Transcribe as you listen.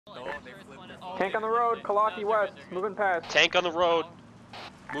Tank on the road, Kalaki West, moving past. Tank on the road.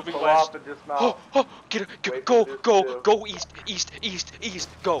 Moving Pull west. off and dismount. Get it, Wait go, for this go, to- go east, east, east, east.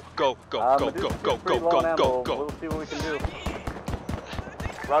 Go, go, go, go, Medusa go, go, shoots pretty go, low on go, ammo. go, We'll go. see what we can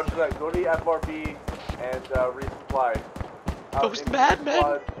do. Roger that. Go to the FRB and resupply. Those madmen!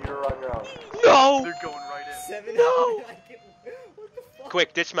 Squads, you're on your own. No! They're going right in. 7. No! What the fuck?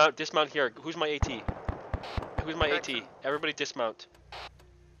 Quick, dismount here. Who's my AT? Who's my AT? Everybody dismount.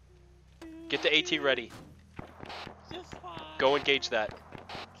 Get the AT ready. Go engage that.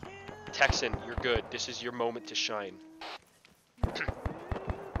 Texan, you're good. This is your moment to shine.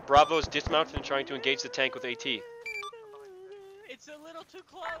 Bravo's dismounted and trying to engage the tank with AT. It's a little too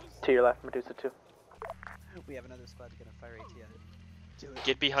close. To your left, Medusa 2. We have another squad gonna fire AT at it. Do it.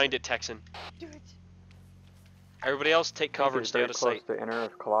 Get behind it, Texan. Do it. Everybody else take cover and stay out of sight. Close to inner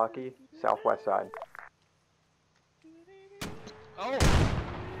of Kalaki, southwest side. Oh!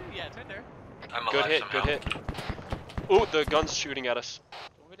 Yeah, it's right there. I'm Good alive hit, somehow. good hit. Ooh, the gun's shooting at us.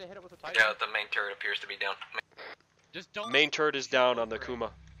 Want me to hit it with a tiger? Yeah, the main turret appears to be down. Just don't. Main turret is down on the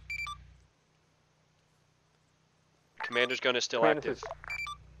Kuma. Commander's gun is still active.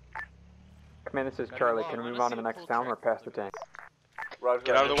 Commander says Charlie, can we move on to the next town or past the tank? Roger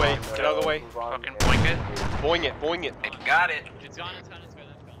Get that. out of the way, get out of the way. Move on Fucking and- boink it. Boing it, boing it. Got it. It's gone, it's gone, it's gone,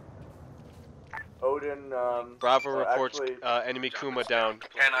 it's gone. Odin, Bravo reports actually, enemy Kuma down.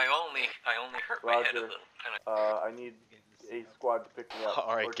 And I only hurt my head a Roger. little. I need a squad to pick me up.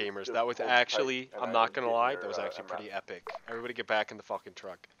 Alright Or just gamers, to that was hold actually, tight, and I'm I not will gonna get lie, your, that was actually MRAP. pretty epic. Everybody get back in the fucking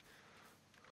truck.